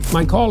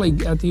My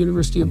colleague at the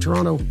University of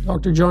Toronto,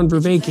 Dr. John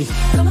Vervaeke.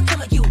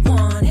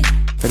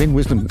 I think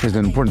wisdom is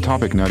an important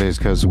topic nowadays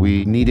because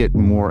we need it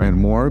more and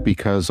more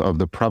because of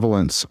the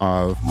prevalence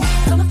of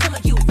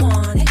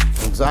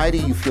anxiety.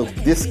 You feel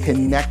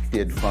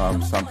disconnected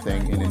from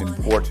something in an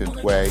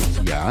important way.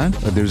 Yeah,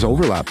 there's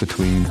overlap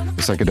between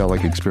the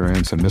psychedelic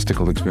experience and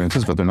mystical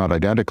experiences, but they're not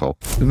identical.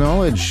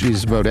 Knowledge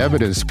is about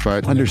evidence,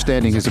 but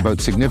understanding is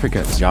about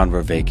significance. John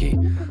Vervaeke,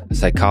 a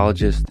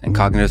psychologist and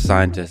cognitive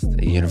scientist at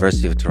the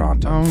University of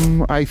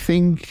Toronto. I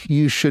think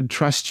you should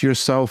trust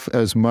yourself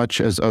as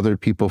much as other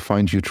people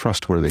find you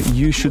trustworthy.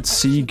 You should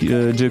seek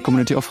the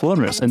community of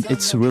learners, and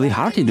it's really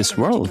hard in this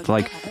world,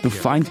 to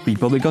find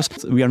people, because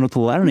we are not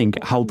learning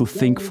how to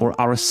think for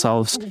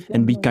ourselves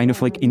and be kind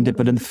of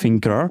independent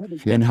thinker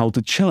and how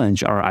to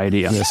challenge our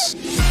ideas. Yes.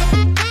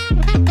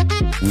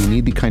 We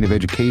need the kind of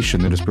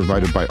education that is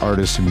provided by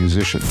artists and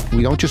musicians.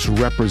 We don't just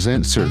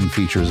represent certain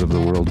features of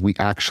the world, we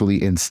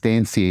actually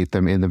instantiate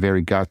them in the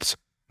very guts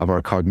of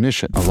our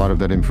cognition. A lot of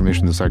that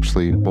information is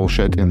actually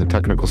bullshit in the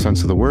technical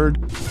sense of the word.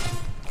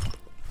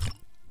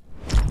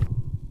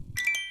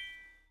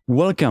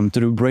 Welcome to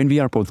the Brain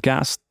VR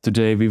podcast.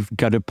 Today we've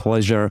got a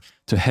pleasure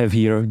to have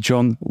here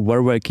John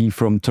Vervaeke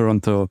from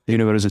Toronto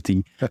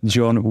University.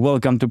 John,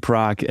 welcome to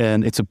Prague,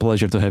 and it's a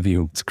pleasure to have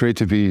you. It's great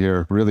to be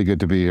here. Really good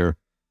to be here.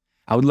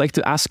 I would like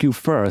to ask you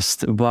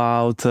first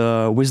about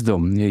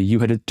wisdom. You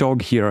had a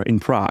talk here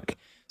in Prague.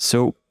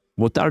 So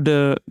what are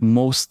the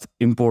most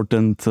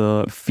important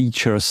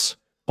features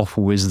of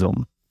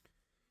wisdom?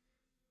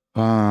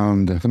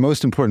 The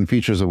most important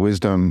features of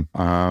wisdom,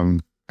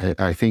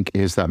 I think,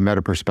 is that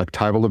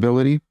meta-perspectival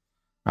ability,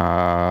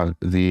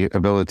 the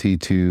ability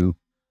to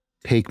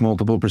take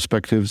multiple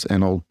perspectives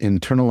and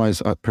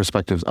internalize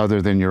perspectives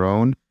other than your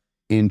own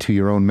into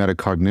your own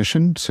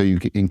metacognition. So you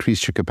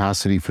increase your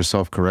capacity for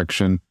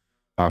self-correction,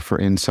 for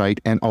insight,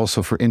 and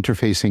also for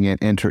interfacing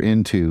and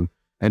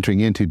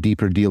entering into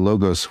deeper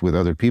dialogos with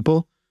other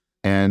people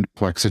and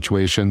complex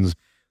situations.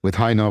 With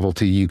high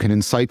novelty, you can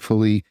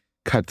insightfully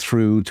cut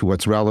through to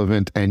what's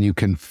relevant, and you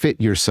can fit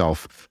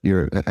yourself,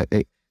 your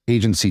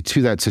agency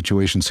to that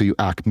situation so you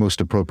act most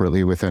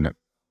appropriately within it.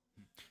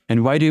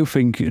 And why do you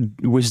think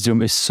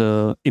wisdom is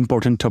an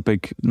important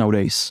topic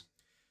nowadays?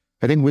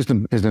 I think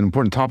wisdom is an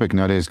important topic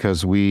nowadays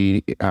because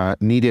we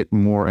need it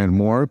more and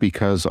more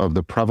because of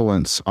the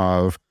prevalence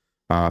of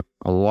a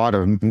lot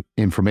of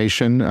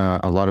information.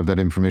 A lot of that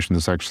information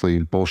is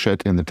actually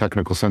bullshit in the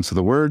technical sense of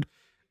the word,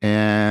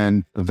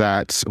 and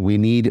that we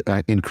need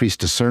increased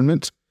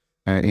discernment,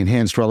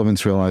 enhanced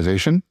relevance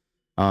realization.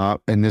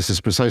 And this is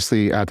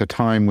precisely at the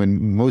time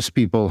when most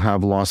people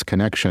have lost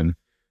connection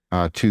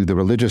to the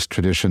religious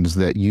traditions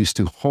that used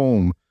to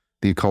home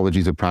the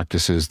ecologies of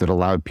practices that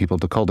allowed people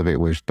to cultivate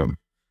wisdom.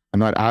 I'm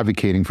not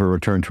advocating for a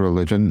return to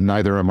religion,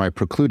 neither am I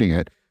precluding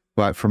it,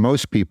 but for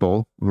most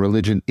people,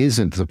 religion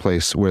isn't the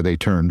place where they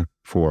turn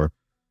for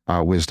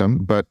wisdom,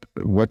 but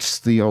what's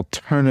the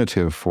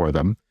alternative for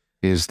them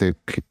is the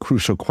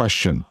crucial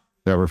question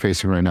that we're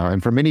facing right now.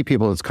 And for many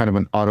people, it's kind of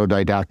an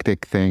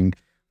autodidactic thing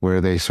where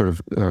they sort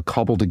of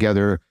cobble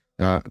together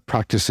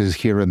practices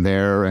here and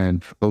there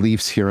and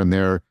beliefs here and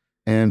there.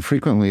 And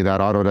frequently that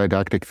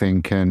autodidactic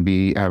thing can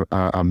be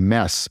a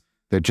mess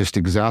that just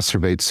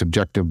exacerbates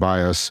subjective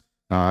bias,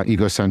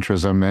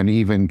 egocentrism, and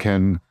even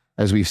can,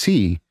 as we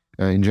see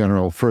in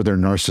general, further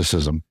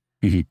narcissism.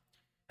 Mm-hmm.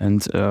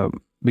 And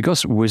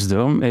because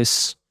wisdom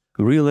is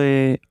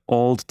really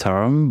old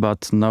term,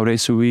 but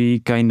nowadays we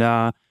kind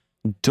of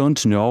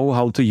don't know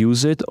how to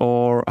use it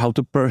or how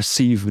to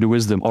perceive the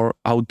wisdom or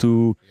how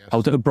to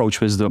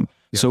approach wisdom.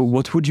 Yes. So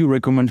what would you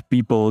recommend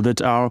people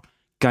that are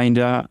kind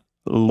of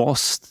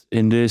lost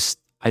in this,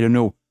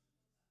 in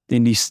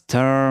these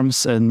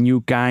terms and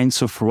new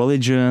kinds of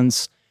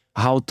religions,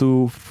 how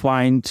to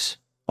find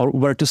or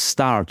where to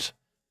start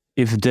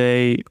if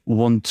they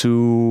want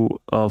to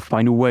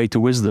find a way to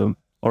wisdom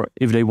or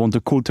if they want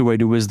to cultivate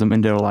the wisdom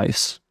in their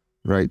lives?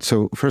 Right.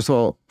 So first of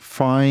all,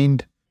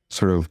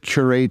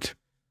 curate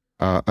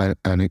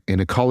an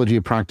ecology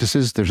of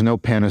practices. There's no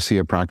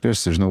panacea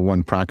practice. There's no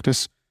one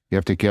practice. You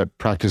have to get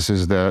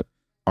practices that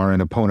are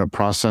in opponent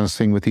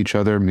processing with each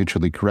other,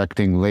 mutually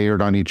correcting,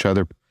 layered on each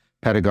other,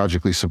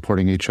 pedagogically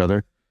supporting each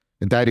other.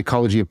 And that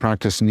ecology of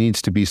practice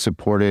needs to be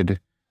supported,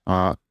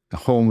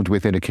 homed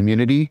within a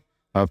community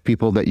of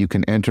people that you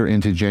can enter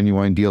into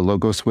genuine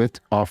dialogos with,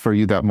 offer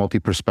you that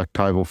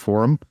multi-perspectival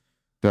forum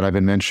that I've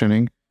been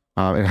mentioning.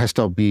 It has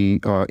to be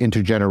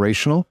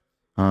intergenerational.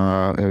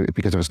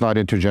 Because if it's not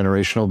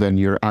intergenerational, then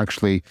you're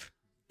actually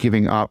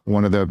giving up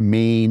one of the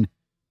main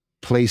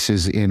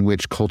places in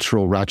which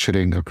cultural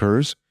ratcheting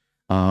occurs.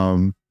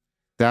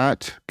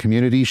 That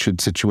community should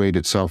situate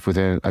itself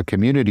within a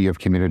community of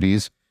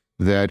communities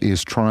that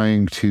is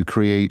trying to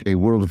create a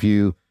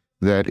worldview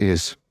that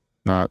is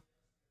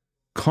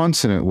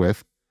consonant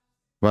with,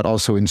 but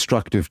also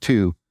instructive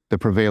to, the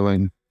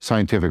prevailing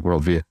scientific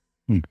worldview.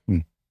 Mm-hmm.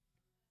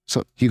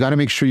 So you got to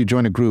make sure you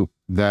join a group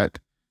that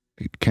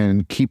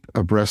can keep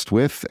abreast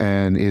with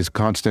and is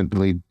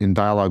constantly in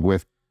dialogue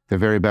with the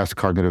very best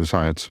cognitive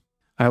science.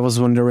 I was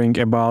wondering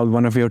about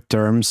one of your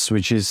terms,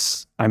 which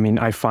is,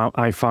 I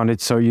found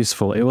it so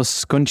useful. It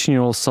was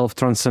continual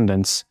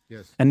self-transcendence.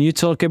 Yes. And you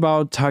talk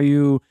about how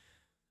you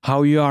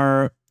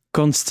are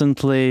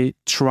constantly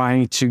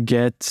trying to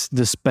get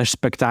this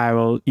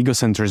perspectival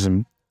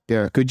egocentrism.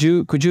 Yeah. Could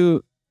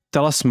you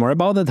tell us more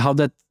about that? How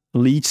that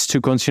leads to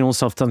continual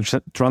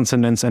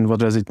self-transcendence, and what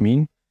does it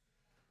mean?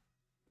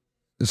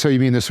 So you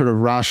mean the sort of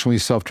rationally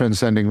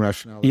self-transcending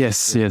rationality?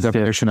 Yes.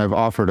 Definition I've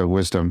offered of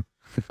wisdom.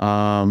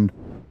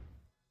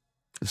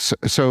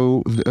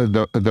 So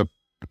the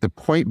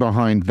point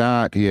behind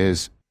that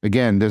is,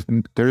 again,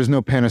 there is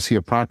no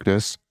panacea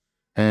practice,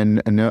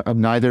 and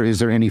neither is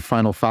there any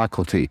final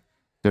faculty.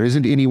 There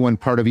isn't any one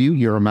part of you,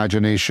 your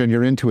imagination,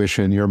 your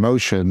intuition, your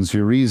emotions,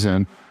 your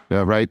reason,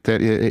 right,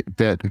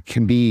 that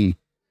can be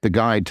the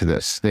guide to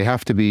this. They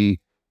have to be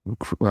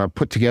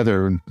put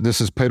together.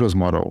 This is Plato's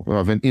model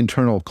of an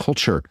internal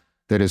culture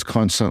that is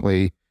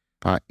constantly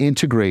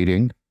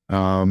integrating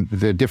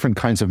the different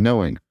kinds of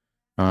knowing,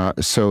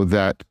 so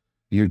that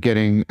you're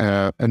getting,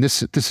 and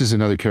this is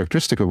another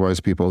characteristic of wise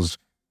people's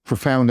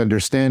profound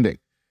understanding.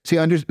 See,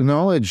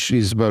 knowledge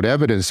is about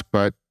evidence,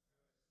 but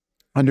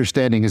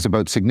understanding is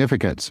about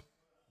significance.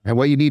 And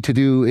what you need to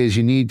do is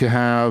you need to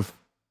have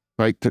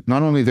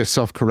not only the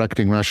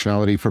self-correcting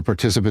rationality for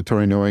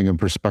participatory knowing and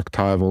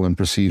perspectival and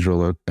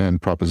procedural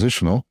and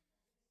propositional,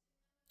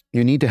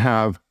 you need to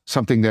have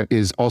something that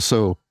is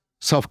also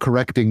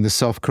self-correcting the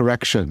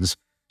self-corrections,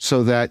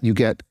 so that you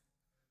get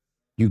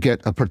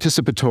a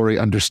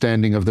participatory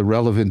understanding of the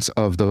relevance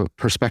of the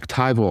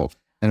perspectival,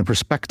 and a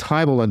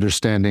perspectival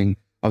understanding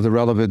of the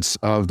relevance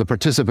of the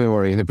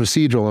participatory and the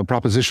procedural and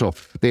propositional.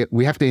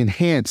 We have to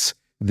enhance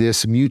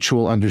this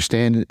mutual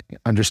understanding,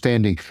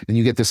 and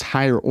you get this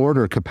higher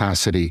order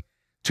capacity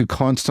to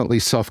constantly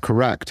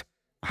self-correct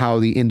how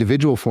the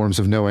individual forms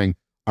of knowing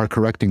are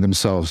correcting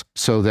themselves,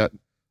 so that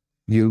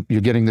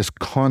you're getting this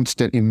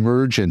constant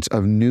emergence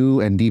of new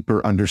and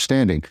deeper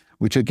understanding,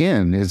 which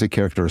again is a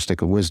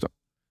characteristic of wisdom.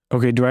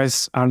 Okay, do I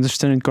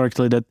understand it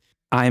correctly that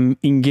I'm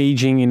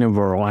engaging in a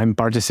world, I'm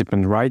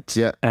participant, right?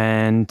 Yeah.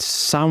 And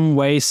some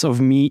ways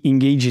of me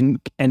engaging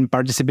and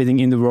participating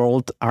in the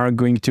world are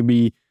going to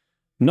be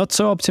not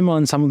so optimal,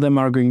 and some of them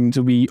are going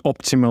to be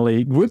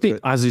optimally gripping,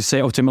 as you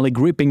say, optimally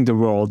gripping the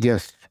world.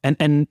 Yes. And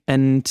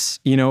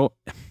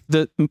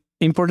the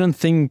important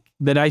thing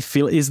that I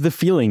feel is the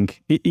feeling,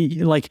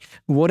 like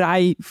what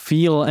I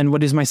feel and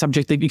what is my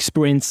subjective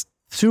experience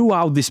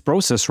throughout this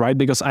process, right?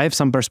 Because I have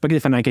some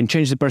perspective and I can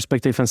change the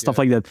perspective and stuff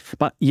like that.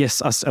 But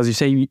yes, as you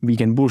say, we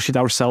can bullshit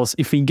ourselves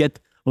if we get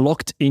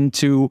locked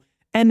into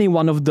any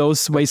one of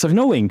those ways of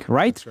knowing,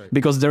 right?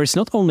 Because there is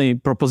not only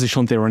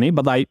propositional tyranny,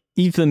 but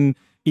Ethan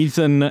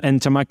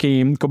and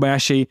Tamaki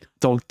Kobayashi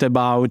talked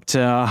about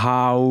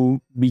how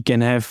we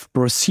can have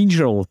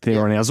procedural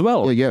tyranny as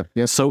well. Yeah,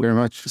 so very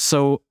much.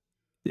 So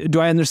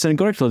do I understand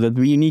correctly that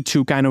we need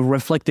to kind of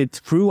reflect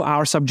it through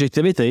our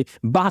subjectivity,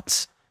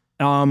 but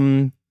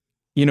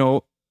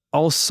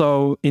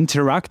also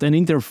interact and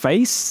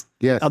interface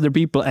other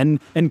people and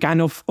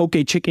kind of,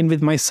 check in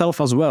with myself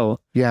as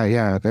well.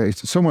 Yeah,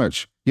 it's so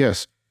much.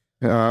 Yes.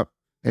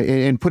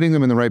 And putting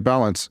them in the right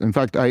balance. In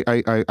fact, I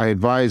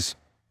advise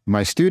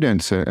my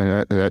students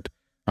that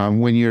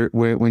when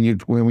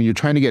you're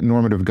trying to get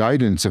normative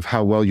guidance of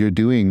how well you're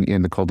doing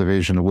in the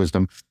cultivation of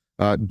wisdom,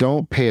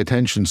 don't pay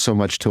attention so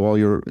much to all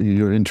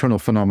your internal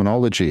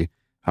phenomenology,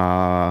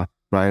 right?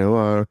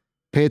 Or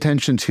pay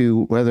attention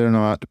to whether or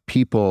not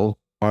people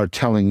are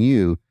telling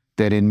you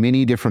that in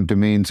many different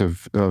domains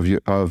of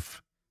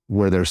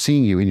where they're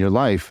seeing you in your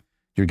life,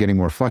 you're getting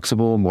more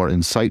flexible, more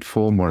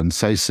insightful, more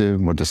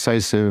incisive, more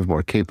decisive,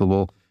 more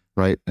capable,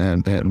 right?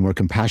 And more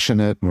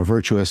compassionate, more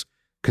virtuous,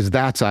 because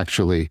that's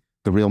actually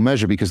the real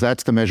measure, because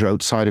that's the measure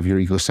outside of your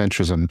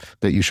egocentrism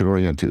that you should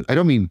orient to. I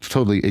don't mean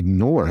totally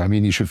ignore. I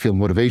mean, you should feel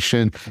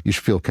motivation, you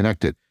should feel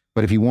connected.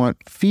 But if you want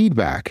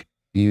feedback,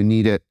 you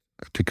need it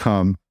to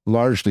come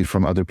largely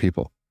from other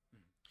people.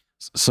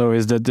 So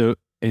is that the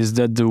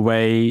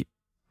way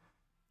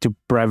to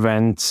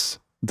prevent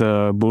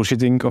the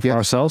bullshitting of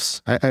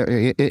ourselves?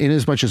 In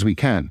as much as we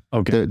can.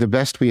 Okay. The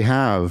best we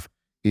have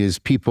is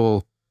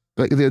people,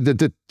 like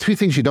the two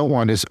things you don't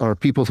want are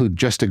people who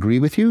just agree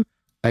with you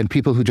and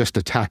people who just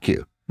attack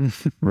you,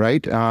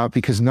 right?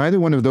 Because neither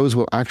one of those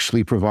will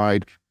actually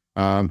provide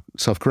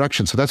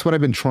self-correction. So that's what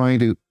I've been trying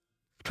to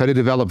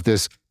develop,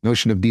 this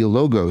notion of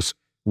dialogos,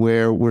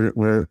 where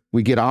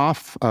we get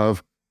off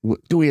of,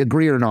 do we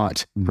agree or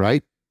not,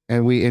 right?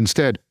 And we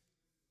instead,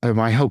 am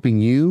I helping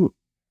you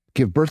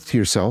give birth to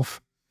yourself?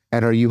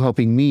 And are you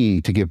helping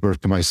me to give birth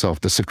to myself?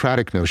 The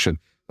Socratic notion.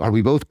 Are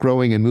we both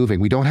growing and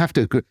moving? We don't have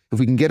to, if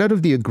we can get out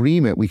of the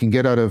agreement, we can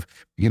get out of,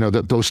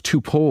 those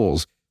two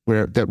poles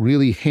that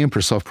really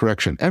hamper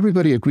self-correction.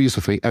 Everybody agrees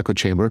with me, echo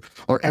chamber,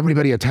 or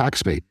everybody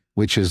attacks me,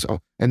 which is,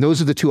 and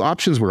those are the two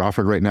options we're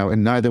offered right now,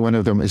 and neither one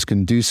of them is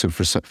conducive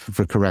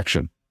for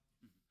correction.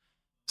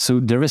 So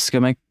there is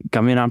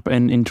coming up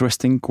an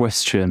interesting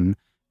question,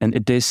 and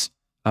it is,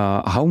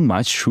 how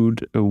much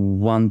should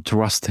one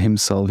trust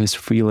himself, his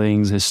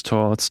feelings, his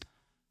thoughts?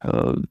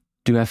 Do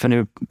you have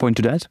any point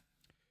to that?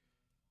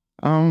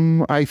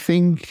 I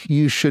think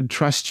you should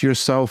trust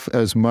yourself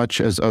as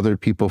much as other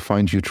people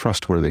find you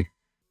trustworthy.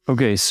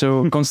 Okay,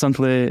 so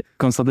constantly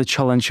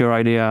challenge your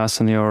ideas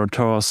and your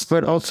thoughts,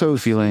 but also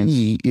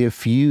feelings.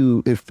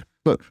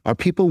 Look, are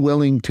people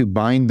willing to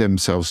bind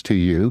themselves to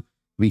you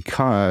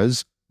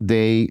because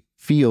they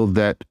feel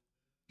that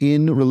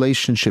in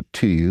relationship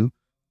to you,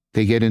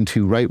 they get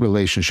into right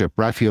relationship,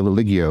 ratio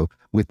religio,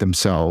 with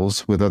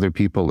themselves, with other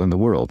people in the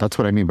world? That's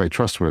what I mean by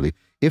trustworthy.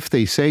 If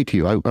they say to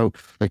you,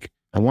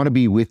 I want to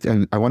be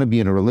I want to be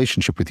in a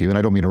relationship with you, and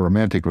I don't mean a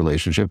romantic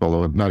relationship,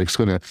 although I'm not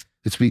going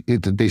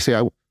to. They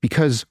say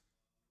because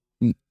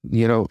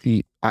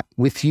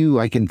with you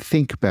I can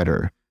think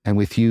better, and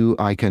with you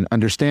I can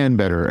understand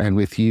better, and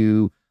with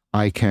you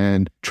I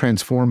can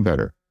transform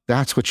better.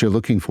 That's what you're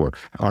looking for.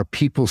 Are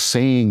people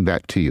saying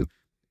that to you?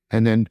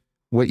 And then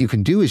what you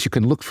can do is you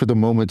can look for the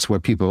moments where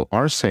people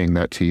are saying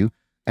that to you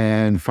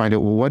and find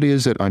out, well, what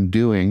is it I'm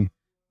doing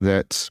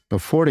that's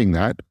affording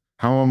that?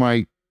 How am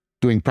I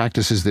doing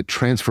practices that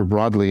transfer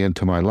broadly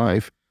into my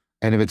life?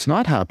 And if it's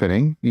not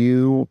happening,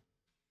 you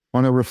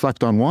want to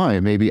reflect on why.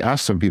 Maybe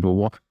ask some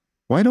people,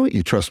 why don't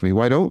you trust me?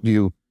 Why don't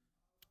you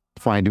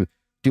do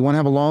you want to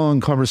have a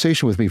long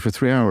conversation with me for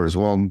 3 hours?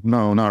 Well,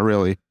 no, not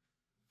really.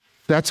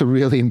 That's a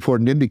really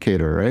important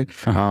indicator, right?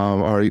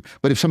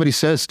 But if somebody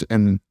says,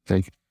 I'm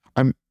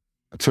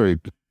sorry,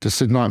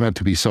 this is not meant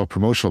to be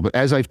self-promotional, but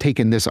as I've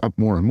taken this up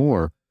more and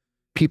more,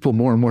 people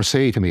more and more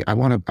say to me, I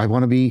want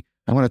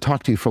to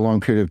talk to you for a long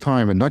period of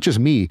time. And not just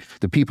me,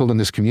 the people in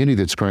this community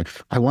that's growing,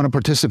 I want to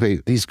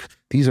participate.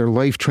 These are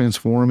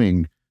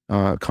life-transforming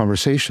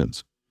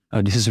conversations.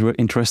 This is really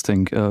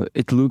interesting.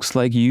 It looks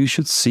like you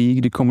should see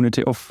the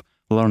community of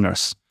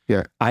learners.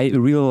 Yeah. I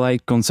really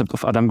like concept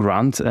of Adam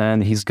Grant,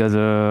 and he's got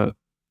a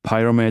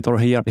pyramid or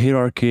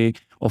hierarchy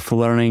of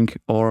learning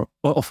or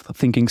of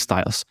thinking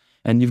styles.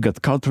 And you've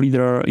got cult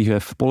leader, you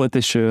have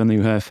politician,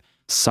 you have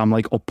some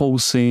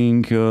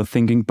opposing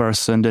thinking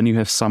person, then you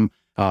have some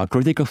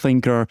critical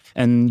thinker,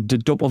 and the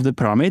top of the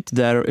pyramid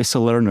there is a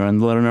learner,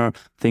 and the learner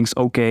thinks,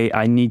 okay,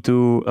 I need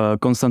to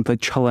constantly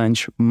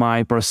challenge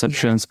my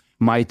perceptions,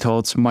 my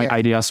thoughts, my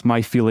ideas,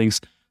 my feelings.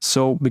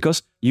 So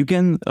because you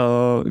can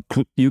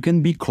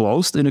be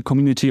closed in a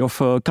community of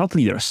cult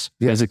leaders,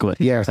 basically.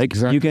 Yes,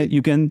 exactly.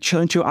 You can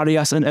challenge your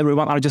ideas, and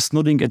everyone are just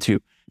nodding at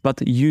you.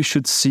 But you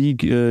should see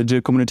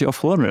the community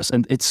of learners,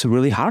 and it's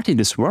really hard in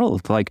this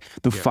world,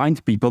 to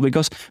find people,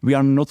 because we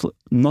are not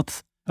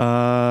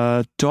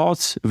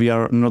taught. We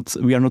are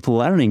not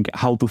learning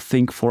how to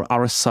think for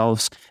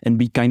ourselves and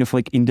be kind of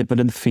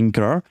independent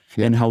thinker,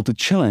 and how to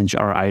challenge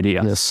our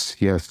ideas.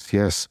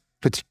 Yes.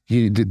 But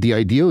the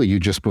ideal you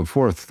just put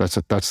forth,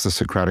 that's the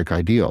Socratic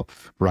ideal,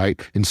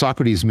 right? And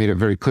Socrates made it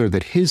very clear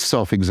that his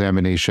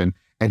self-examination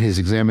and his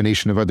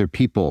examination of other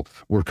people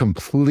were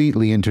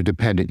completely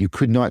interdependent. You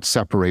could not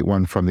separate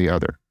one from the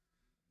other.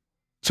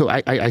 So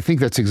I think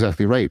that's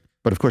exactly right.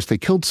 But of course, they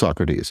killed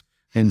Socrates.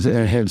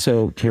 And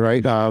so,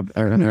 right,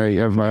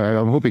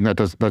 I'm hoping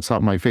that's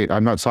not my fate.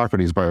 I'm not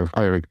Socrates, but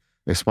I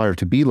aspire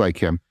to be like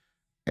him.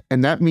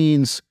 And that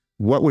means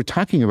what we're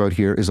talking about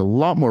here is a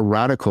lot more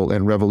radical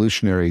and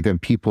revolutionary than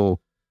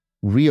people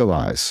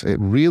realize. It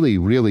really,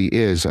 really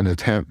is an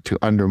attempt to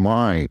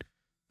undermine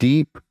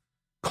deep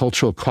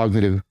cultural,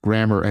 cognitive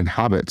grammar and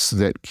habits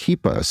that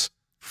keep us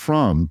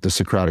from the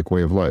Socratic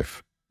way of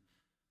life.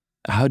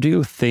 How do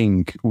you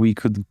think we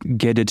could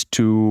get it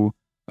to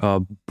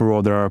a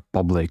broader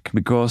public?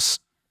 Because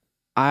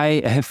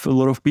I have a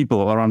lot of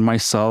people around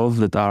myself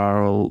that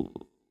are a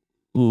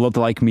lot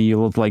like me, a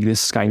lot like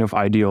this kind of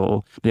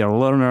ideal. They are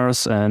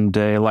learners and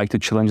they like to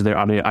challenge their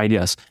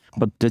ideas.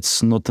 But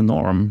that's not the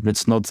norm.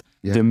 That's not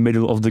the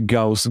middle of the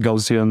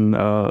Gaussian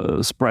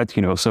spread,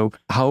 So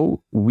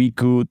how we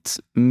could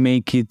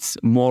make it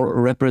more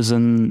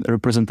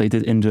represented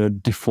in the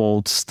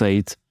default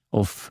state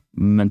of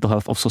mental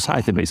health of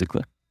society,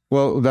 basically?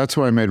 Well, that's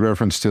why I made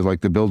reference to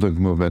the Bildung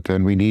movement,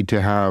 and we need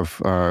to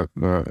have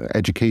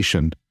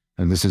education.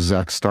 And this is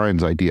Zach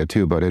Stein's idea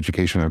too about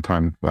education at a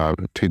time,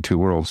 two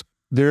worlds.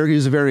 There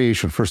is a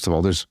variation. First of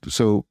all,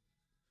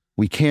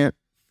 we can't.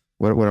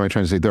 What am I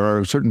trying to say? There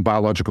are certain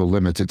biological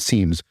limits. It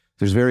seems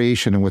there's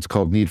variation in what's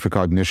called need for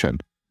cognition.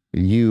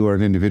 You are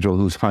an individual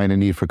who's high in a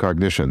need for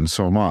cognition.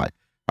 So am I.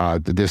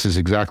 This is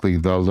exactly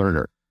the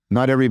learner.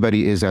 Not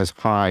everybody is as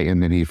high in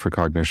the need for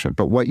cognition,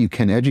 but what you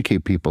can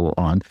educate people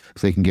on,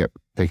 they can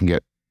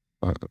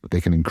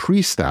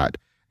increase that,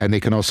 and they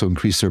can also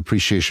increase their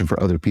appreciation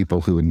for other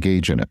people who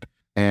engage in it.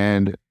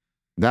 And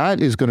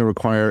that is going to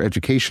require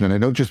education. And I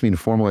don't just mean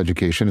formal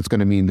education. It's going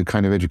to mean the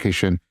kind of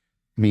education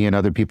me and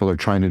other people are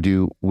trying to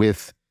do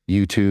with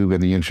YouTube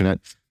and the internet.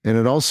 And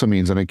it also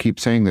means, and I keep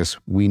saying this,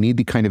 we need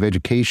the kind of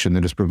education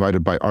that is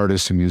provided by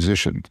artists and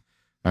musicians.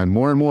 And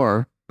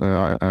more,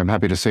 I'm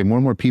happy to say more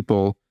and more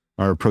people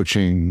are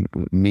approaching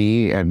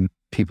me and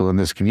people in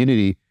this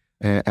community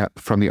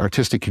from the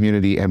artistic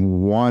community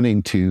and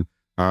wanting to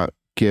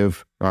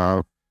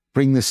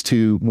bring this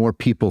to more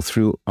people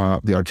through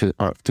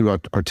through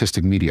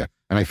artistic media.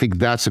 And I think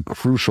that's a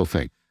crucial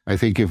thing. I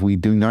think if we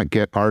do not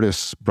get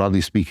artists,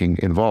 broadly speaking,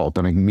 involved,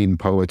 and I mean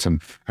poets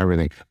and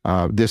everything,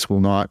 this will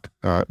not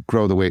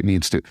grow the way it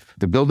needs to.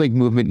 The building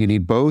movement, you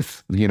need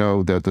both,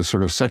 the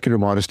sort of secular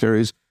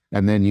monasteries,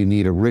 and then you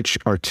need a rich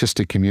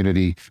artistic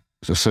community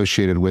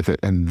associated with it,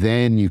 and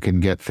then you can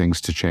get things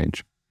to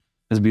change.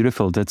 It's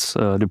beautiful. That's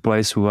the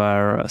place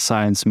where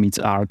science meets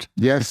art.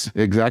 Yes,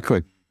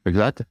 exactly.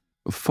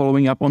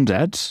 Following up on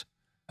that,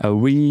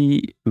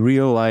 we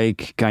really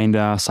like kind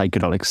of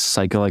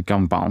psychedelic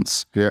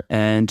compounds. Yeah.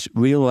 And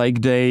we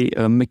like the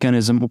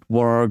mechanism of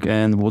work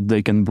and what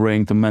they can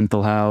bring to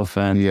mental health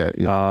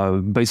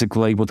and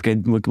basically what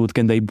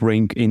can they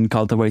bring in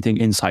cultivating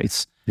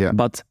insights. Yeah.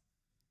 But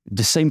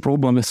the same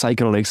problem with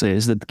psychedelics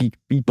is that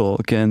people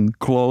can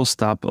close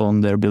up on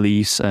their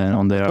beliefs and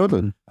on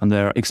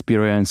their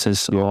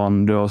experiences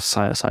on those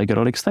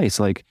psychedelic states.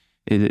 Like,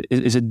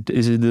 is it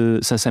the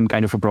same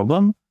kind of a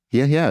problem?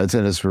 Yeah,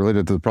 it's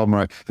related to the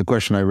problem. The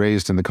question I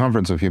raised in the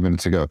conference a few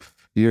minutes ago.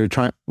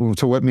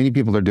 So what many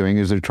people are doing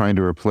is they're trying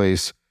to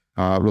replace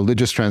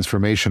religious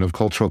transformation of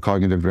cultural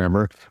cognitive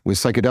grammar with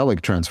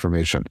psychedelic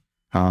transformation.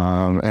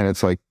 And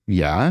it's like,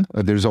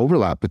 there's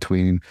overlap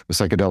between the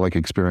psychedelic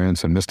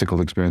experience and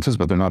mystical experiences,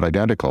 but they're not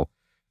identical.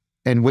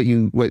 And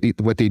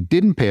what they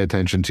didn't pay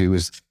attention to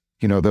is,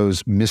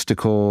 those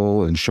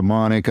mystical and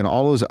shamanic and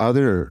all those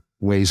other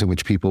ways in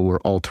which people were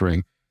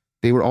altering.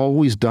 They were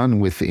always done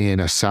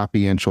within a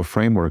sapiential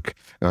framework,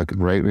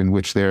 right, in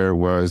which there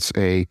was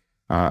a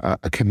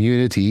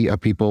community of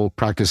people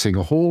practicing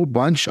a whole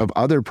bunch of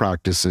other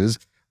practices,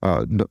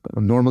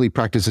 normally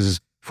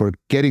practices for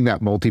getting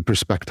that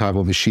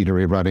multi-perspectival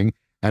machinery running,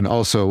 and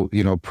also,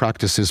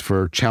 practices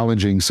for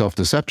challenging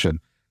self-deception.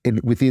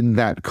 And within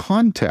that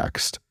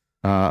context,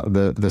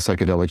 the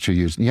psychedelics are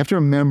used. And you have to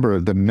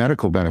remember the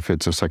medical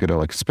benefits of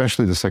psychedelics,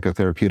 especially the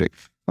psychotherapeutic.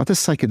 Not the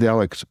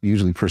psychedelics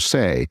usually per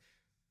se,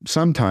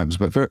 sometimes,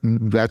 but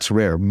that's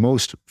rare.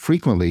 Most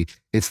frequently,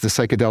 it's the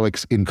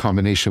psychedelics in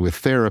combination with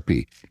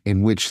therapy,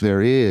 in which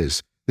there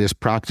is this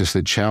practice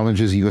that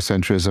challenges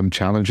egocentrism,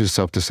 challenges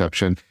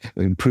self-deception,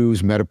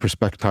 improves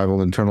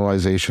metaperspectival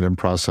internalization and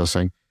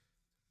processing,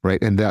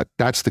 right? And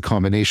that's the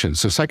combination.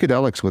 So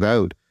psychedelics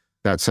without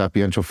that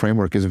sapiential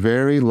framework is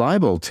very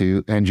liable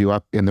to end you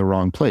up in the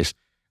wrong place.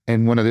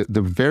 And one of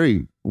the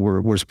very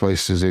worst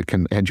places it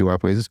can end you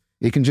up is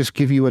it can just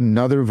give you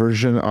another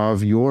version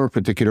of your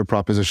particular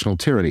propositional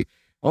tyranny.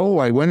 Oh,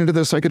 I went into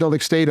the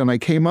psychedelic state and I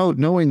came out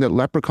knowing that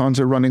leprechauns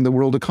are running the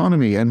world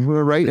economy, and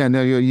we're right, and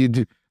you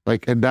do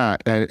like and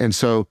that, and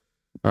so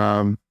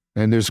and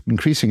there's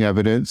increasing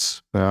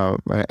evidence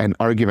and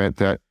argument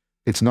that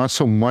it's not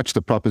so much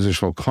the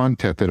propositional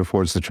content that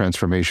affords the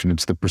transformation;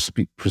 it's the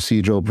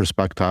procedural,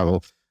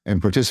 perspectival,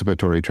 and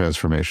participatory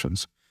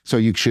transformations. So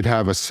you should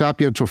have a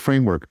sapiential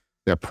framework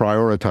that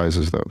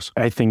prioritizes those.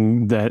 I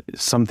think that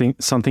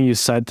something you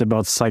said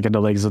about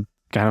psychedelics that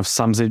kind of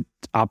sums it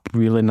up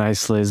really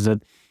nicely is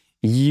that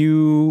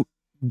you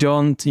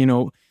don't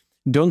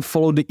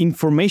follow the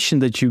information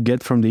that you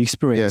get from the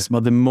experience,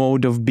 but the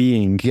mode of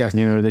being. Yes.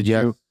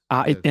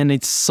 And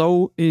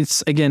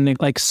it's again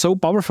like so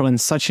powerful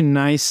and such a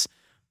nice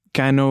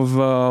kind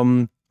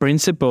of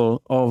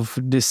principle of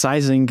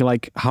deciding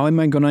like how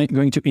am I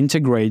going to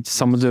integrate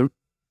some of the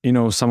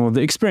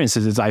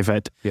experiences that I've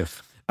had.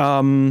 Yes.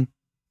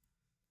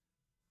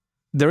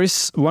 There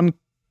is one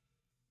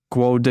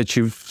quote that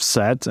you've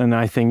said, and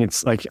I think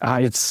it's like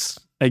it's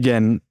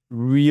again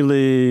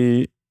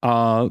really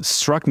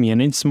struck me,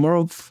 and it's more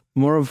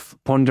of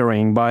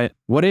pondering by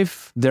what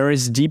if there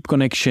is deep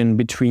connection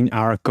between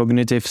our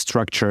cognitive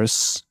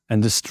structures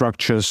and the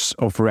structures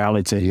of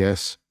reality.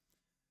 Yes.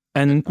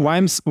 And why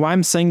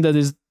I'm saying that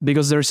is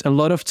because there's a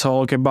lot of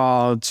talk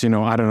about,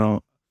 I don't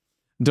know,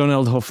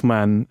 Donald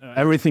Hoffman,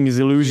 everything is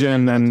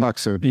illusion and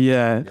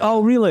yeah.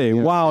 Oh, really?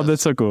 Yes, wow, yes.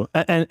 That's so cool.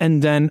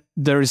 And then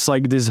there is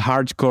like this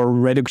hardcore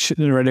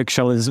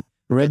reductionism.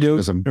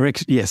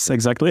 Yes,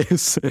 exactly.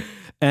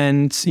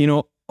 And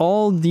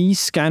all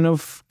these kind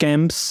of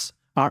camps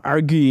are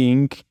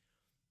arguing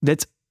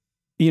that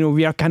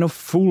we are kind of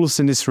fools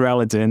in this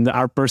reality, and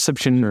our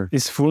perception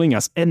is fooling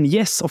us. And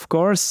yes, of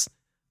course,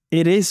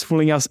 it is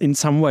fooling us in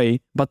some way.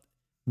 But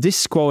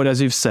this quote,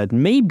 as you've said,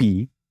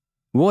 maybe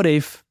what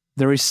if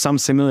there is some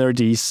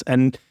similarities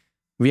and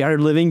we are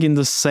living in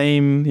the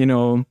same,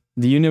 the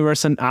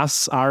universe and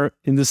us are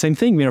in the same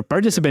thing. We are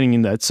participating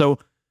in that. So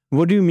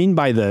what do you mean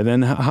by that?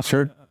 And how,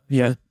 sure.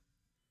 Yeah.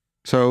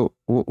 So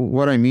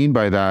what I mean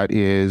by that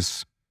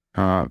is,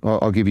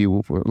 I'll give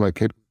you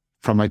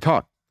from my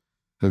talk.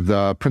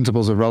 The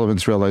principles of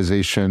relevance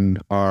realization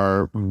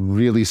are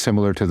really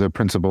similar to the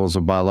principles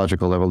of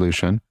biological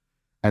evolution.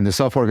 And the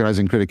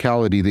self-organizing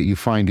criticality that you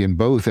find in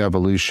both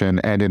evolution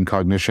and in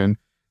cognition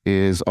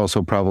is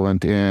also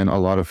prevalent in a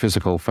lot of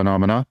physical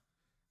phenomena.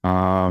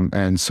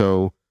 And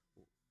so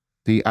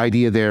the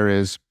idea there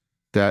is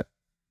that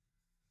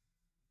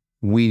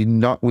we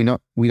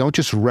don't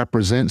just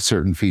represent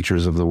certain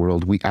features of the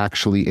world, we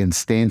actually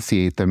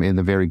instantiate them in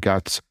the very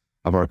guts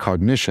of our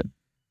cognition.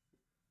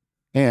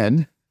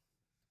 And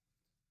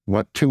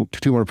two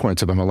more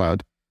points, if I'm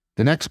allowed.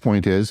 The next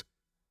point is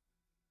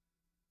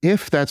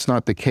if that's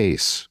not the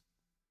case,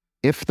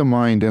 if the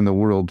mind and the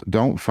world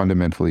don't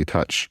fundamentally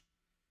touch,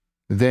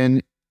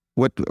 then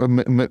what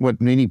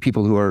many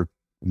people who are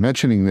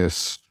mentioning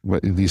this,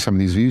 some of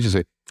these views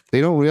say,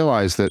 they don't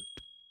realize that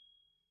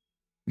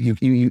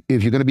if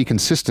you're going to be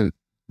consistent,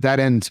 that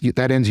ends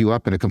you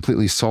up in a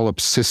completely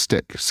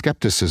solipsistic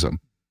skepticism.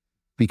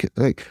 Because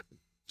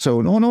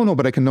no,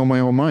 but I can know my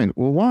own mind.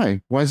 Well,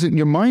 why? Why isn't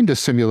your mind a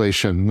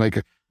simulation?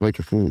 Like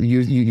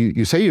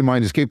you say your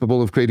mind is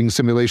capable of creating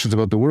simulations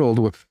about the world.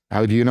 Well,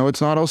 how do you know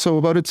it's not also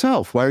about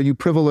itself? Why are you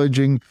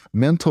privileging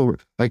mental,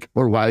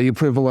 or why are you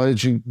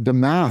privileging the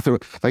math,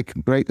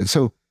 right?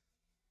 So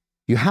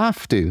you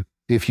have to,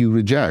 if you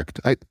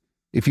reject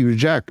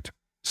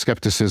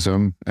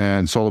skepticism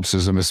and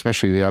solipsism,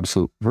 especially the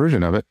absolute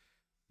version of it,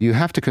 you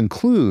have to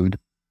conclude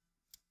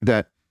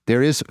that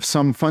there is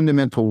some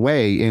fundamental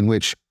way in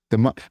which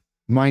the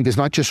mind is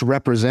not just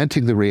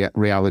representing the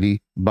reality,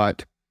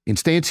 but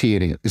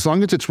instantiating it. As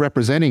long as it's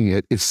representing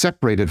it, it's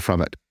separated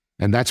from it.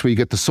 And that's where you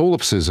get the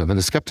solipsism and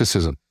the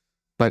skepticism.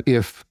 But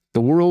if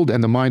the world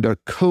and the mind are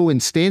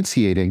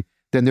co-instantiating,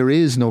 then there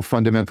is no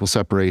fundamental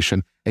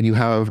separation, and you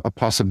have a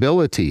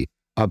possibility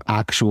of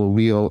actual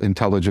real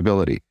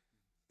intelligibility.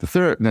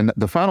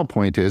 The final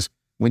point is,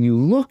 when you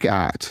look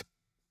at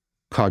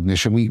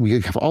cognition,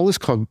 we have all this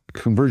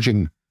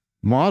converging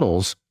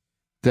models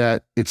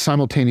that it's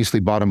simultaneously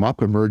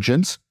bottom-up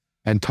emergence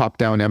and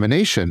top-down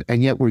emanation,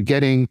 and yet we're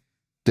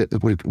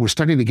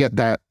starting to get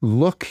that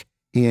look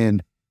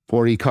in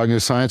 4E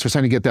cognitive science. We're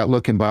starting to get that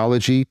look in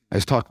biology. I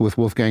was talking with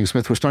Wolfgang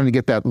Smith. We're starting to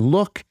get that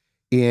look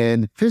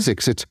in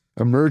physics. It's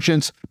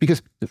emergence,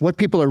 because what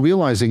people are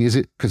realizing is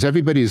because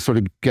everybody is sort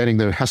of getting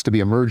there has to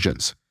be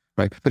emergence,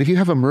 right? But if you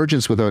have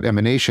emergence without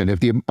emanation, if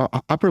the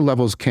upper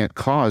levels can't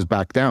cause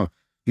back down,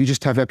 you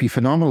just have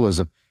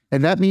epiphenomenalism.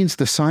 And that means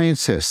the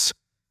scientists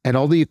and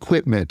all the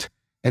equipment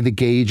and the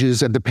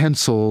gauges and the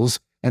pencils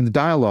and the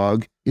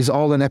dialogue is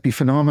all an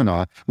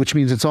epiphenomena, which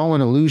means it's all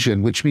an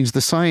illusion, which means the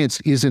science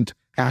isn't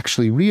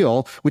actually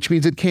real, which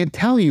means it can't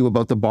tell you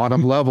about the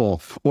bottom level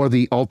or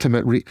the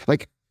ultimate,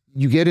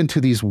 you get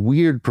into these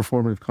weird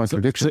performative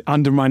contradictions. So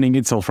undermining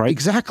itself, right?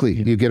 Exactly.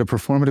 You get a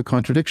performative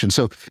contradiction.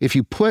 So if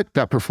you put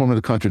that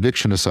performative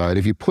contradiction aside,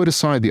 if you put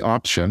aside the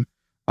option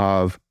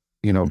of,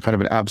 kind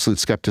of an absolute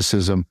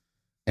skepticism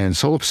and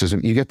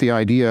solipsism, you get the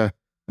idea,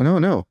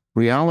 no,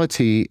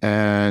 reality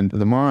and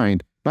the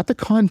mind, not the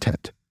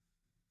content,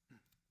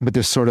 but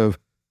this sort of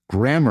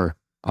grammar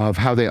of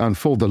how they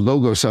unfold, the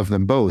logos of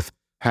them both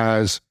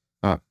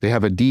they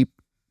have a deep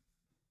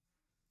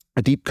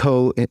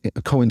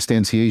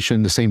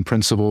co-instantiation, the same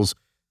principles.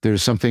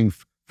 There's something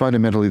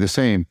fundamentally the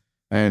same.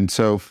 And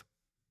so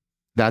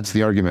that's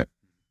the argument.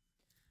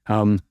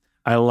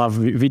 I love,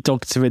 we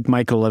talked with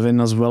Michael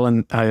Levin as well,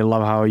 and I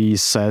love how he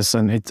says,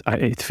 and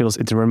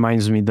it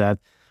reminds me that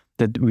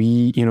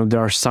we,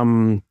 there are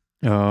some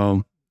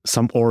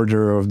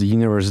order of the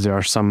universe, there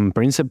are some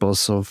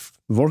principles of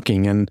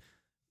working, and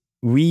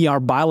our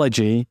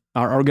biology,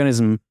 our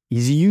organism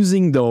is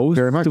using those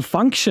to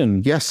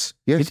function. Yes.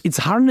 It's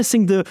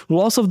harnessing the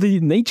laws of the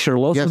nature,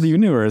 laws of the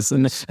universe.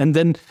 And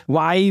then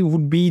why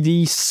would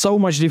be so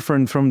much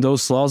different from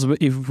those laws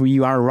if we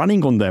are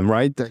running on them,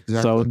 right?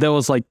 Exactly. So that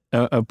was like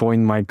a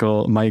point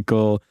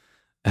Michael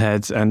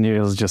had, and it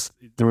was just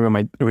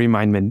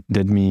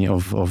reminded me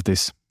of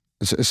this.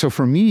 So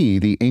for me,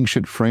 the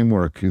ancient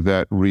framework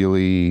that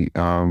really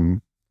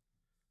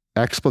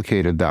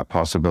explicated that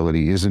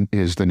possibility is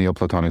the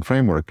Neoplatonic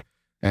framework.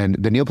 And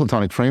the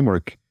Neoplatonic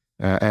framework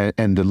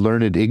and the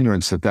learned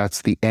ignorance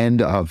that's the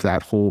end of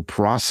that whole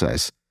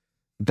process,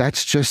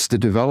 that's just the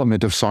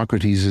development of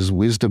Socrates'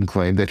 wisdom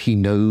claim that he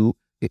knew,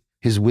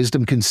 his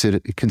wisdom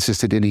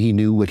consisted in he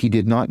knew what he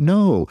did not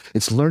know.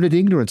 It's learned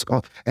ignorance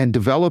and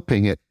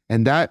developing it.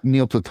 And that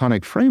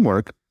Neoplatonic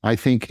framework, I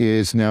think,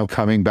 is now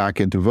coming back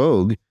into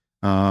vogue,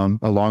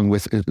 along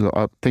with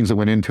things that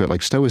went into it,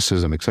 like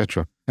Stoicism,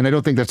 etc. And I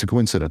don't think that's a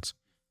coincidence.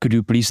 Could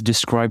you please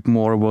describe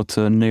more what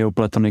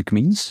Neoplatonic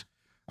means?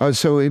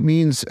 So it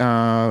means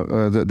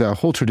the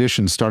whole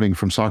tradition, starting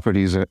from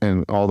Socrates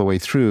and all the way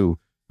through,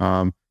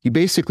 you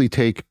basically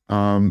take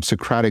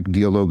Socratic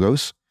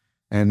dialogos,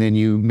 and then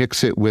you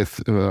mix it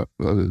with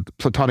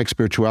Platonic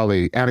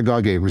spirituality,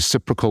 anagoge,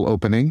 reciprocal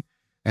opening,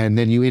 and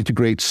then you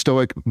integrate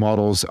Stoic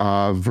models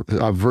of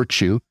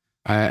virtue.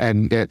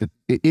 And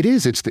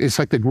it's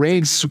like the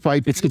great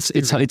fight.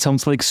 It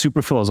sounds like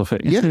super philosophy.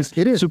 Yes,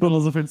 it is.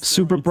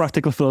 Super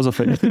practical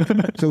philosophy.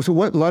 So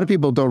what a lot of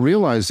people don't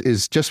realize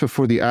is just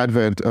before the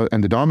advent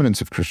and the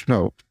dominance of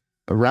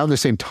around the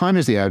same time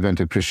as the advent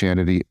of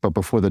Christianity, but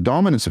before the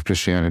dominance of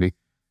Christianity,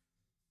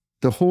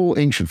 the whole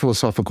ancient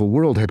philosophical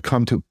world had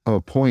come to a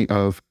point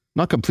of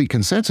not complete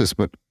consensus,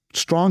 but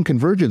strong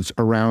convergence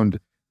around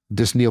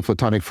this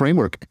Neoplatonic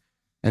framework.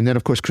 And then,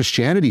 of course,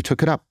 Christianity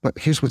took it up. But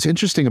here's what's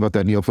interesting about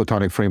that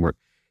Neoplatonic framework.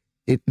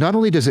 It not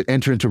only does it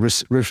enter into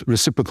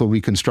reciprocal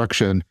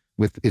reconstruction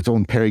with its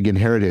own pagan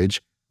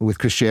heritage with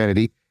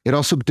Christianity, it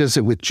also does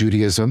it with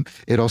Judaism.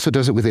 It also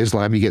does it with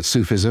Islam. You get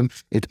Sufism.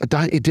 It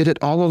did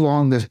it all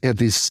along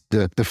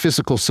the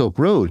physical Silk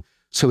Road.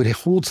 So it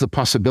holds the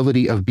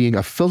possibility of being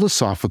a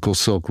philosophical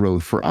Silk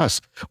Road for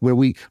us, where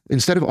we,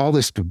 instead of all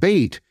this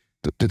debate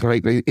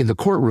right in the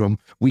courtroom,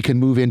 we can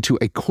move into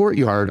a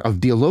courtyard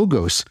of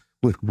dialogos,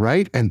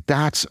 right? And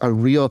that's a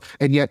real,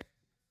 and yet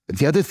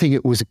the other thing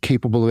it was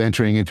capable of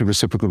entering into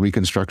reciprocal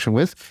reconstruction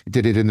with, it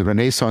did it in the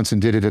Renaissance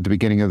and did it at the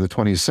beginning of the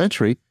 20th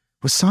century,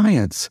 was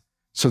science.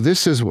 So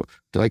this is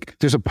like,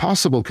 there's a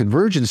possible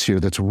convergence here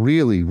that's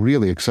really,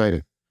 really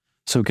exciting.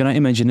 So can I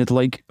imagine it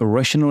like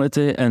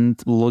rationality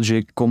and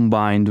logic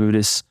combined with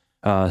this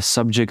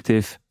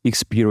subjective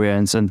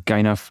experience and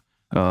kind of...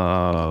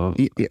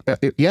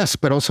 Yes,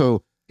 but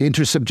also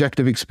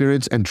intersubjective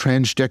experience and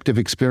transjective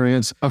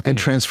experience and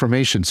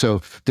transformation.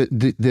 So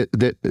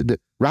the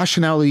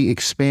rationality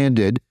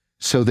expanded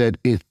so that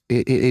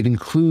it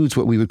includes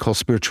what we would call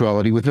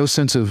spirituality with no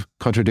sense of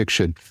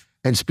contradiction,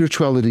 and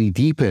spirituality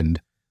deepened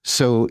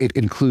so it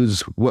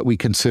includes what we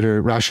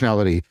consider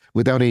rationality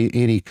without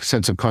any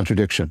sense of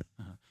contradiction.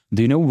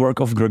 Do you know work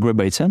of Gregory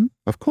Bateson?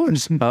 Of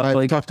course.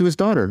 I talked to his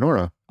daughter,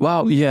 Nora.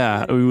 Wow,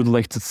 yeah, we would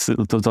like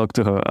to talk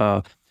to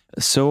her.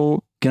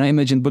 So can I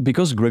imagine, but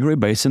because Gregory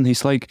Bateson,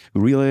 he's like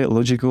really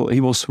logical,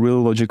 he was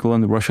really logical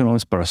and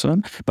rationalist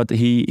person, but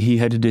he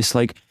had this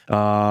like,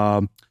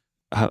 how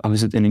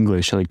is it in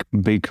English? Like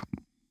big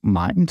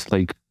mind,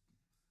 like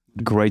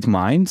great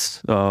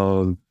minds.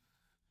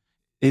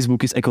 His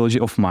book is Ecology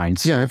of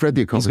Minds. Yeah, I've read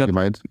the Ecology of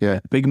Mind. Yeah,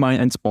 big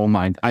mind and small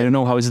mind. I don't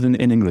know how is it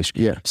in English.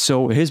 Yeah.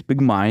 So his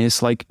big mind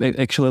is like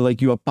actually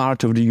like you are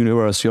part of the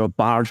universe. You are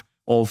part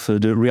of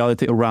the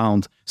reality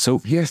around.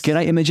 So yes. Can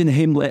I imagine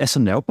him as a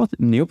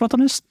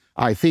Neoplatonist?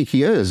 I think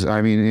he is.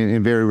 I mean, in a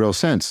very real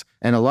sense.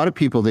 And a lot of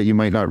people that you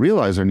might not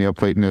realize are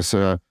Neoplatonists,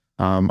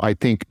 I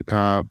think,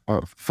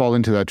 fall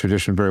into that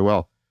tradition very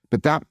well.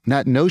 But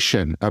that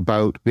notion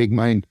about big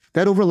mind,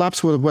 that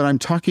overlaps with what I'm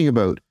talking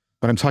about.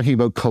 When I'm talking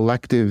about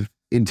collective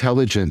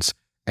intelligence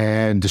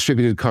and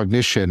distributed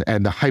cognition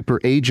and the hyper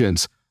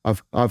agents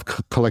of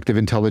collective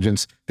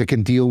intelligence that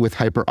can deal with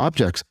hyper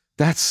objects.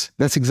 That's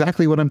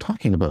exactly what I'm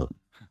talking about.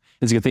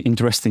 It's getting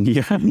interesting.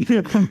 Yeah,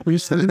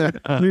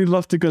 we'd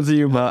love to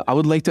continue. But I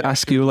would like to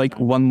ask you like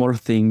one more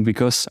thing,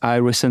 because I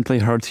recently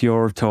heard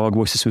your talk,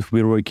 Voices with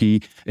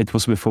Viroiki. It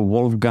was with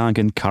Wolfgang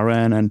and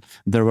Karen, and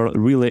they were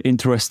really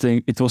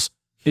interesting. It was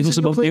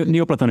about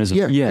Neoplatonism.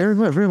 Yeah,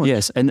 very much.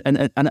 Yes, and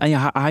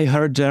I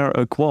heard there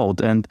a quote,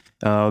 and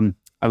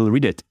I will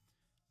read it.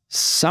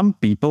 Some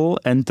people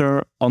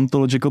enter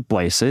ontological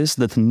places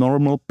that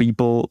normal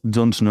people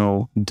don't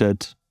know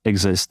that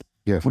exist.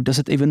 Yeah. What does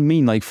it even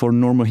mean, like for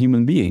normal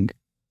human being?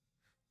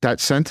 That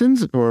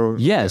sentence, or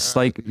yes,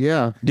 like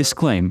this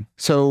claim.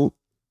 So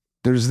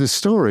there's this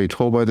story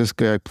told by this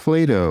guy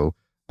Plato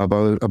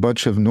about a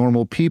bunch of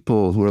normal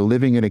people who are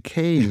living in a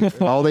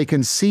cave. All they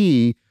can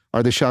see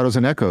are the shadows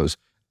and echoes.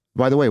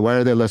 By the way, why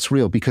are they less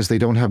real? Because they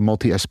don't have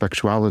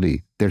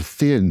multi-aspectuality. They're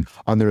thin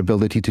on their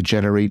ability to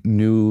generate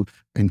new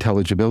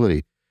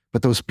intelligibility.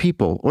 But those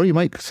people, or you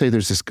might say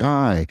there's this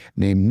guy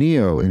named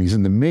Neo, and he's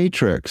in the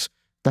Matrix.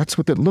 That's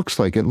what it looks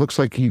like. It looks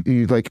like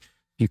you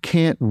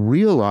can't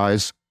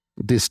realize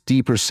this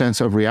deeper sense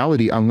of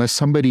reality unless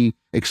somebody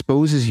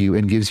exposes you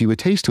and gives you a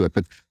taste to it.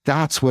 But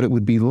that's what it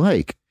would be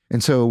like.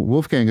 And so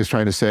Wolfgang is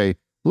trying to say,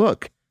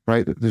 look,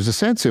 right, there's a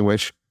sense in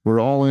which we're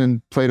all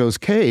in Plato's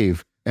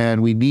cave,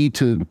 and we need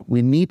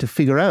to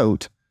figure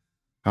out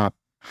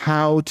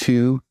how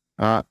to,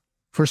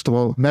 first of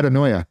all,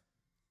 metanoia,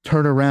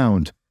 turn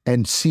around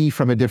and see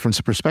from a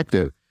different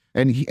perspective.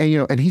 And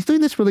he's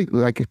doing this really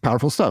like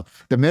powerful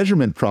stuff. The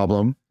measurement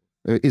problem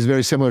is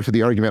very similar to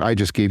the argument I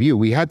just gave you.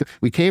 We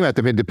came at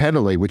them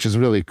independently, which is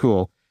really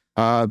cool.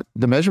 The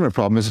measurement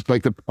problem is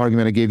like the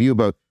argument I gave you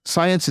about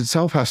science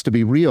itself has to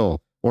be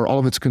real, or all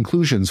of its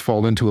conclusions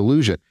fall into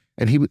illusion.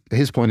 And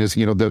his point is,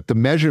 the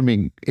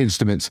measuring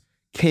instruments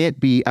can't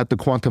be at the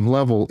quantum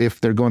level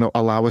if they're going to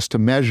allow us to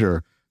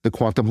measure the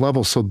quantum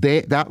level. So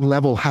that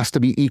level has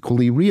to be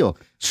equally real.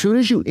 As soon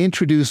as you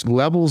introduce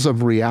levels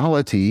of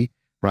reality,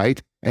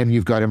 right, and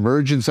you've got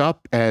emergence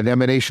up and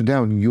emanation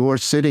down, you're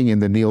sitting in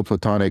the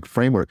Neoplatonic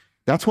framework.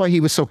 That's why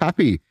he was so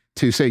happy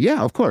to say,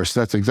 yeah, of course,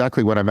 that's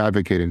exactly what I'm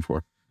advocating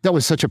for. That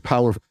was such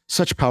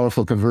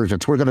powerful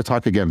convergence. We're going to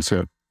talk again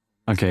soon.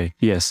 Okay,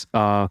 yes.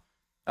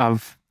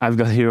 I've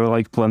got here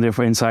like plenty of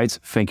insights.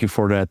 Thank you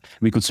for that.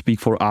 We could speak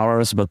for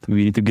hours, but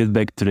we need to get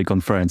back to the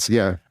conference.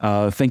 Yeah.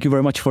 Thank you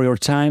very much for your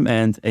time,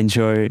 and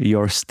enjoy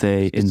your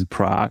stay in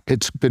Prague.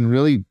 It's been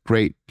really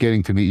great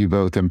getting to meet you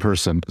both in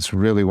person. It's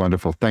really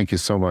wonderful. Thank you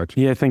so much.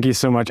 Yeah, thank you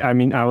so much. I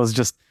mean, I was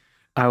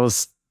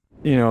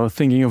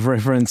thinking of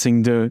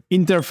referencing the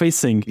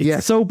interfacing.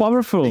 It's so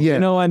powerful,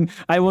 and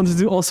I wanted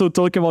to also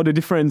talk about the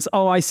difference.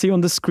 Oh, I see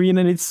on the screen,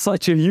 and it's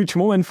such a huge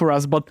moment for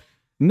us, but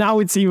now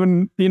it's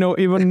even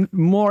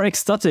more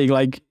ecstatic.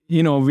 Like,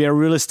 we are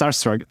really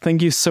starstruck.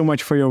 Thank you so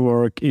much for your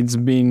work. It's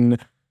been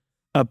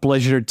a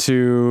pleasure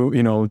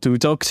to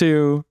talk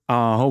to.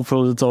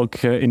 Hopefully to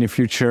talk in the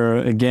future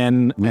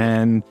again.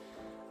 And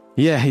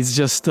yeah, it's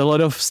just a lot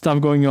of stuff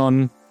going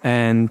on.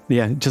 And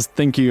yeah, just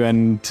thank you,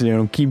 and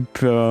keep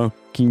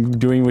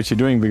doing what you're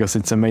doing, because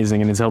it's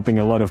amazing and it's helping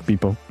a lot of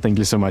people. Thank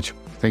you so much.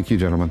 Thank you,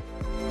 gentlemen.